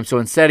more time. So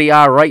in Serie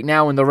A right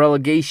now in the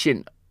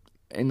relegation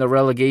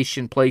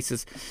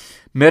places,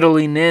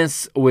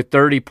 Middlelinense with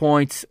 30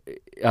 points,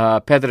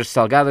 Pedras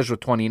Salgadas with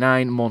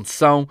 29,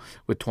 Monção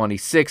with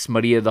 26,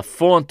 Maria da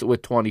Fonte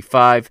with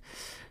 25,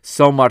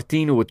 São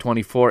Martinho with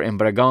 24, and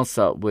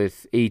Bragança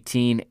with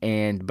 18.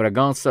 And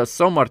Bragança,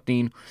 São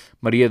Martinho,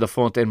 Maria da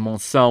Fonte, and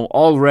Monção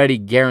already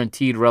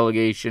guaranteed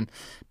relegation.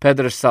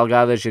 Pedras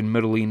Salgadas and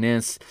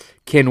Middlelinense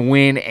can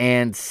win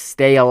and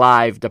stay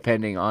alive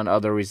depending on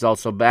other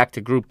results. So back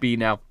to Group B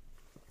now.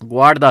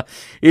 Guarda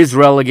is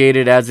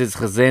relegated, as is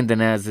Rezende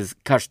and as is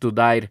Castro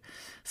Daire.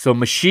 So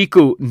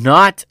Mexico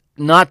not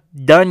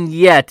done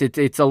yet.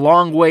 It's a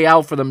long way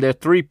out for them. They're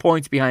 3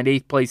 points behind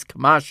 8th place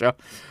Camacha,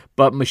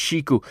 but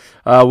Mexico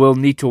will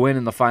need to win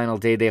in the final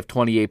day. They have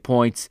 28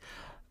 points.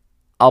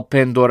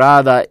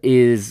 Alpendurada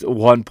is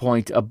 1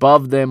 point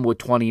above them with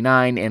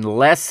 29, and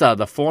Lessa,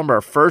 the former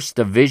first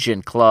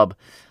division club,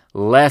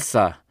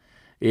 Lessa,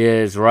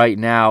 is right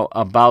now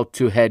about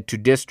to head to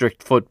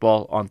district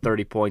football on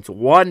 30 points,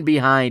 1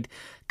 behind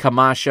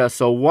Camacha.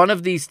 So one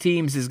of these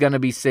teams is going to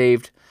be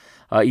saved.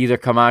 Either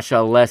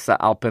Camacha, Lessa,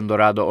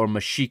 Alpendurada, or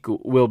Mexico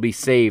will be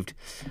saved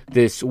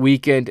this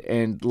weekend.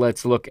 And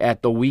let's look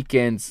at the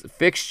weekend's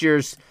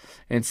fixtures.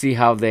 and see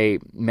how they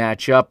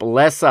match up.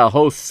 Lessa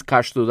hosts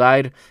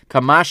Castudair.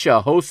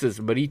 Camacha hosts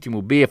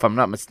Marítimo B, if I'm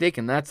not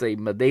mistaken. That's a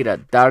Madeira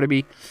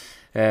derby,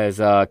 as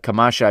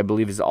Camacha, I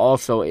believe, is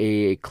also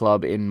a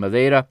club in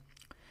Madeira.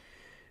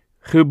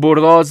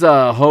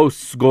 Ribordosa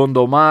hosts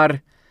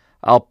Gondomar.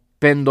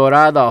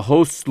 Alpendorada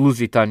hosts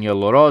Lusitania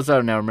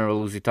Lourosa. Now remember,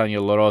 Lusitania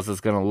Lourosa is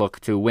going to look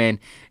to win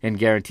and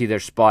guarantee their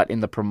spot in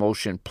the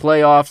promotion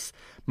playoffs.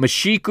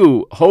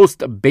 Machico host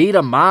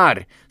Beira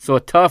Mar. So a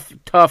tough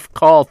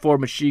call for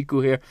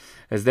Machico here,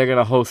 as they're going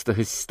to host the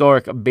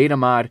historic Beira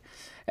Mar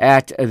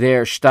at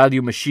their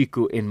Estádio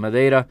Machico in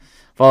Madeira.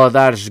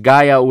 Valadares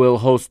Gaia will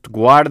host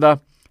Guarda,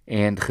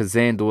 and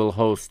Rezende will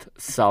host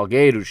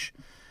Salgueiros.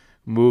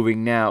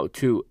 Moving now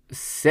to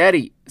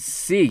Série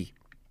C.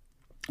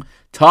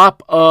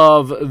 Top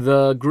of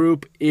the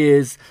group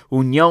is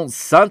União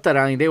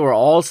Santarém. They were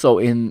also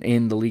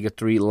in the Liga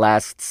 3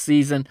 last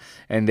season,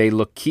 and they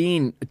look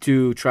keen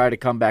to try to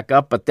come back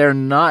up, but they're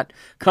not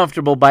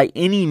comfortable by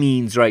any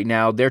means right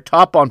now. They're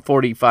top on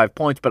 45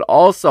 points, but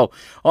also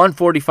on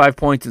 45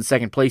 points in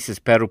second place is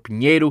Pero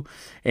Pinheiro,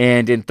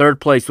 and in third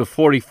place with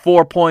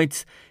 44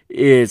 points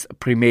is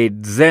 1 de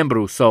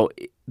Dezembro. So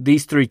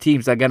these three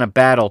teams are going to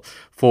battle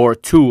for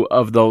two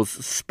of those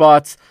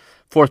spots.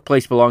 Fourth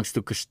place belongs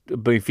to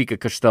Benfica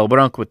Castelo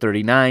Branco with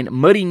 39,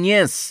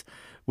 Marinhense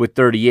with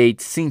 38,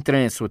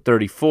 Sintrense with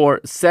 34,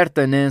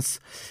 Sertanense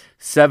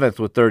 7th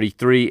with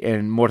 33,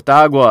 and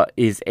Mortágua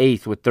is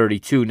 8th with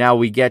 32. Now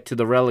we get to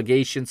the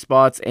relegation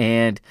spots,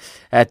 and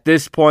at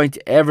this point,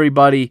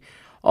 everybody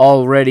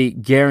already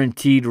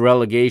guaranteed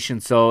relegation.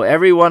 So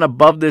everyone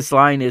above this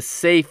line is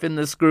safe in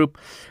this group,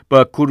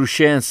 but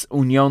Coruchense,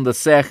 União da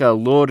Serra,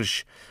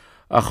 Loures,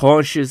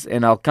 Arronches,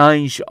 and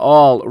Alcães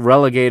all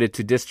relegated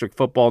to district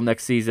football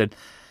next season.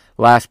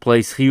 Last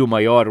place, Rio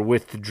Maior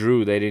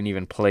withdrew. They didn't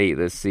even play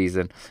this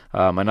season.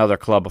 Another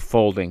club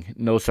folding.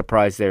 No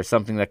surprise there.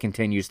 Something that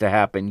continues to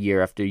happen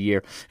year after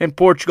year in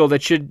Portugal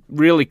that should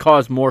really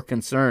cause more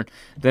concern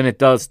than it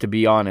does, to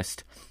be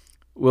honest.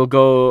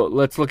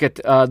 Let's look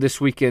at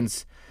this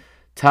weekend's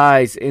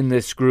ties in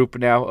this group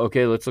now.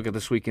 Okay, let's look at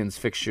this weekend's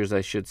fixtures, I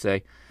should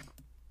say.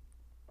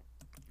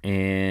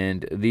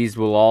 And these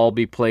will all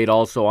be played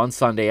also on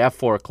Sunday at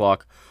 4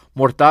 o'clock.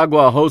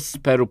 Mortágua hosts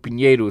Pero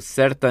Pinheiro.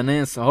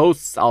 Sertanense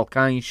hosts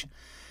Alcães.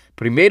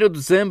 1 de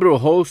Dezembro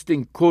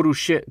hosting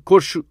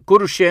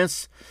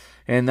Coruchense.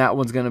 And that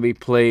one's going to be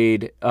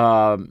played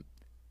in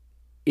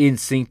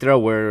Sintra,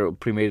 where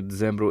 1 de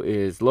Dezembro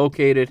is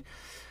located.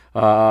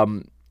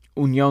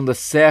 União da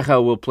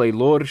Serra will play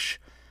Loures.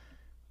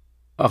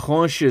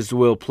 Arronches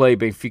will play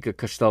Benfica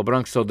Castelo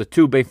Branco. So the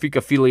two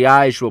Benfica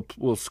filiais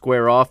will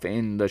square off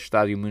in the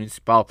Estádio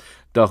Municipal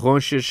de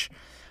Arronches.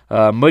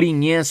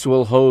 Marinhense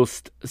will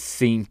host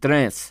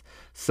Sintrense.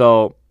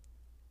 So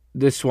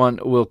this one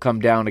will come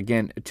down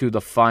again to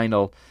the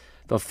final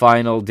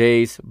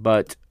days.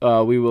 But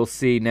we will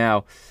see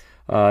now.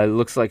 It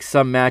looks like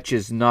some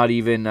matches not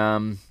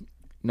even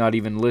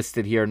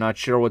listed here. Not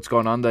sure what's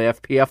going on. The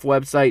FPF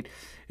website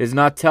is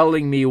not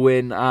telling me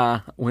when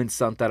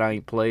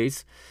Santarém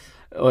plays,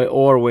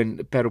 or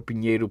when Pero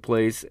Pinheiro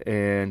plays,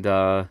 and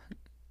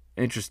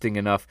interesting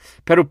enough,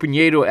 Pero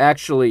Pinheiro,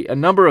 actually, a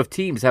number of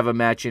teams have a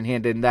match in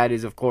hand, and that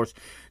is, of course,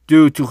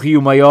 due to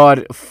Rio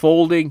Maior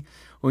folding.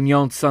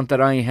 União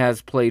Santarém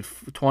has played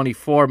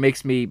 24,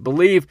 makes me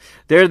believe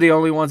they're the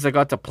only ones that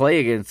got to play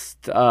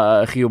against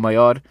Rio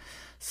Maior.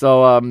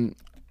 So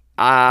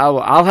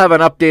I'll have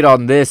an update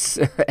on this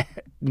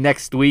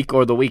next week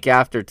or the week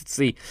after to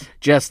see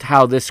just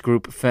how this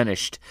group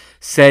finished.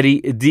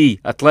 Série D,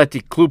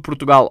 Athletic Clube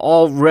Portugal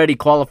already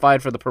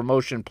qualified for the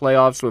promotion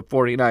playoffs with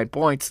 49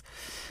 points.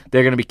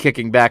 They're going to be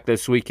kicking back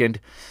this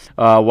weekend,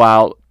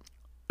 while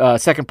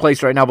second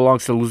place right now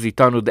belongs to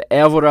Lusitano de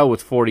Évora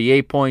with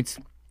 48 points.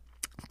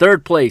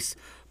 Third place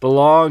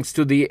belongs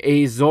to the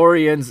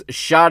Azorians.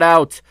 Shout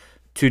out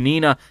to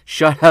Nina.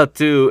 Shout out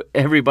to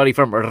everybody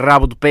from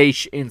Rabo do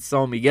Peixe in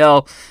São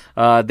Miguel.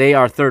 They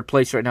are third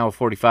place right now with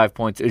 45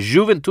 points.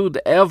 Juventude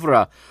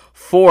Évora,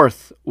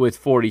 fourth with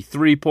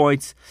 43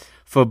 points.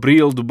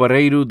 Fabril do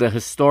Barreiro, the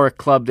historic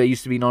club that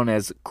used to be known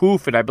as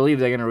CUF, and I believe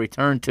they're going to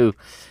return to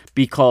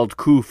be called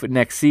CUF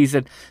next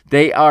season.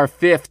 They are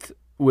fifth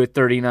with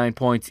 39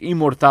 points.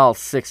 Imortal,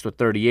 sixth with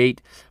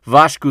 38.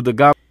 Vasco da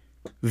Gama,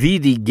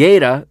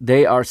 Vidigueira,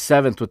 they are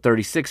 7th with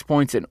 36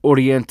 points, and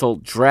Oriental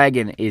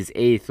Dragon is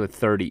 8th with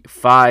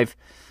 35.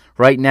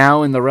 Right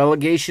now in the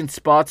relegation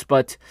spots,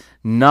 but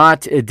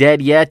not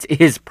dead yet,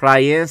 is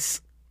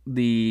Praense,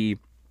 the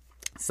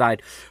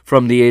side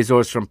from the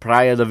Azores, from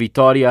Praia da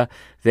Vitória.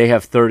 They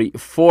have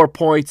 34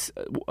 points,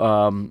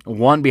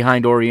 one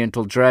behind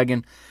Oriental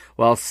Dragon,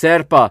 while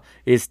Serpa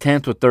is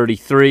 10th with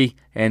 33,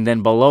 and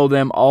then below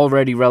them,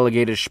 already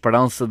relegated,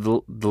 Esperança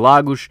de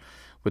Lagos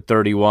with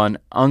 31.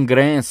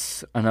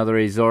 Angrense, another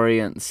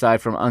Azorian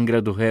side from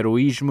Angra do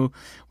Heroísmo,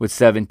 with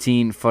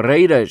 17.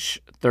 Ferreiras,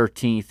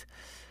 13th,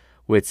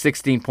 with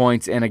 16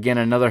 points. And again,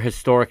 another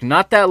historic,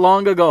 not that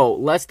long ago,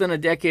 less than a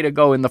decade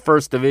ago in the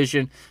first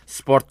division,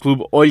 Sport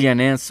Clube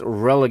Olhanense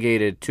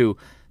relegated to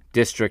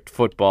district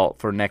football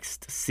for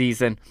next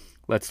season.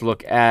 let's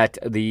look at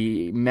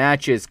the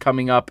matches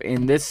coming up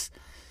in this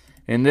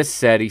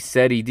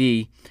Série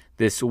D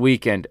this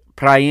weekend.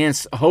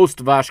 Praiense host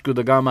Vasco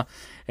da Gama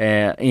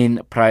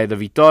in Praia da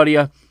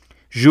Vitória.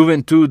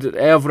 Juventude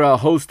Évora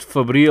host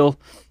Fabril,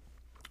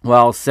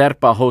 while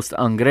Serpa host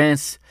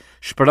Angrense.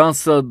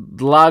 Esperança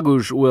de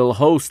Lagos will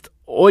host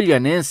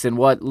Olhanense in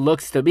what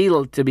looks to be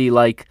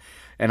like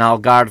an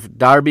Algarve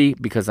derby,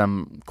 because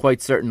I'm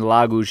quite certain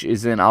Lagos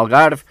is in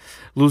Algarve.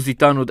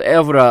 Lusitano de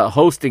Évora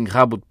hosting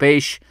Rabo de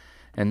Peixe,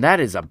 and that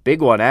is a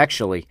big one,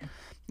 actually.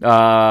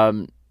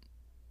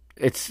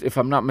 It's, if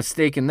I'm not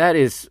mistaken, that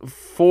is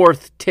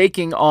fourth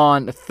taking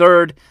on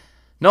third.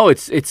 No,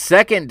 it's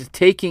second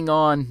taking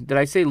on, did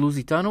I say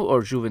Lusitano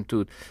or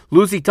Juventude?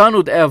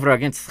 Lusitano de Évora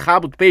against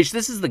Rabo de Peixe.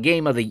 This is the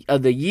game of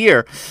the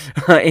year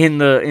in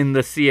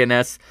the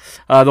CNS.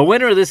 The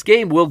winner of this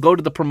game will go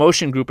to the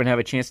promotion group and have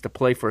a chance to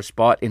play for a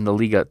spot in the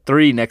Liga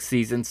 3 next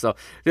season. So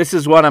this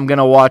is what I'm going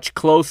to watch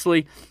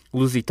closely.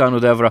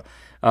 Lusitano de Évora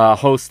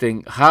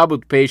hosting Rabo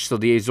de Peixe, so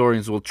the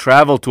Azorians will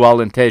travel to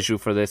Alentejo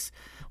for this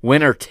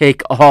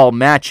winner-take-all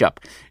matchup.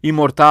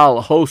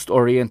 Imortal host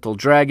Oriental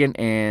Dragon,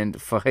 and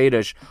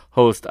Ferreiras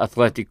host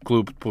Athletic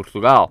Clube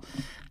Portugal.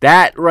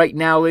 That right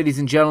now, ladies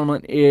and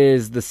gentlemen,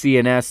 is the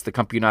CNS, the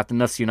Campeonato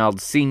Nacional de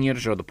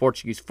Seniors, or the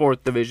Portuguese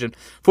 4th Division,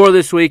 for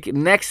this week.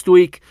 Next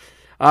week,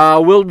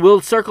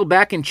 we'll circle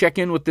back and check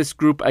in with this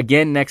group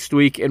again next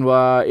week, and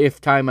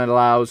if time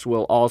allows,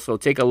 we'll also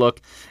take a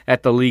look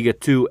at the Liga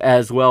 2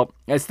 as well,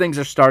 as things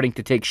are starting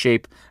to take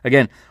shape.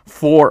 Again,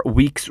 4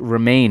 weeks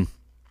remain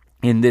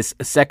in this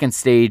second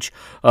stage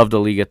of the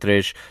Liga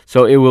 3.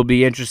 So it will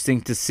be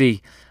interesting to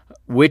see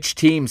which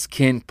teams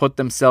can put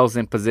themselves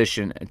in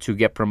position to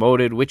get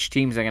promoted, which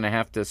teams are going to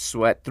have to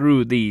sweat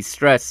through the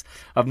stress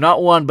of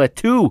not 1 but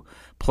 2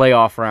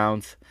 playoff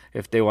rounds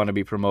if they want to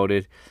be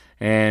promoted,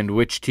 and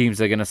which teams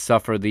are going to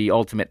suffer the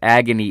ultimate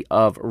agony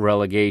of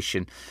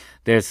relegation.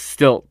 There's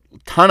still a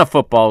ton of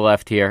football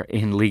left here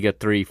in Liga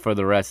 3 for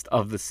the rest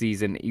of the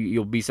season.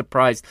 You'll be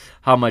surprised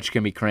how much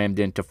can be crammed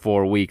into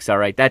 4 weeks. All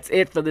right, that's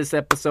it for this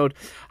episode.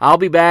 I'll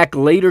be back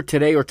later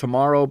today or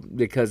tomorrow,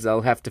 because I'll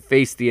have to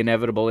face the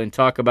inevitable and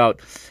talk about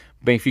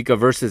Benfica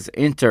versus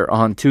Inter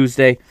on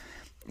Tuesday.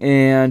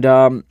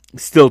 And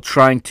still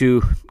trying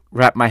to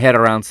wrap my head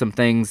around some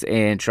things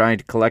and trying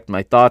to collect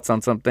my thoughts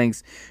on some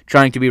things,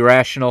 trying to be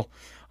rational.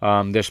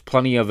 There's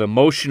plenty of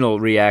emotional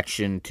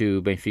reaction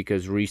to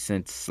Benfica's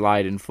recent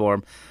slide in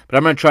form, but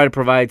I'm going to try to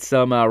provide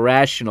some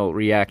rational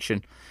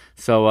reaction.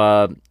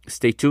 So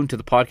stay tuned to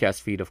the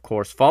podcast feed, of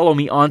course. Follow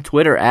me on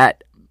Twitter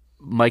at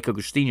Mike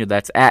Agostinho.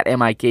 That's at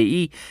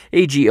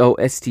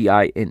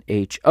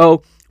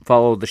MikeAgostinho.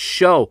 Follow the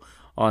show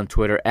on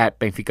Twitter at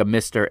Benfica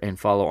Mister, and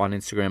follow on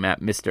Instagram at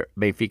Mr.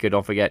 Benfica.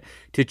 Don't forget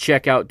to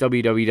check out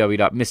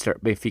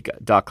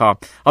www.mrbenfica.com.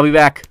 I'll be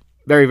back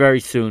very, very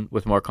soon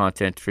with more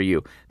content for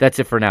you. That's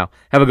it for now.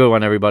 Have a good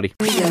one, everybody.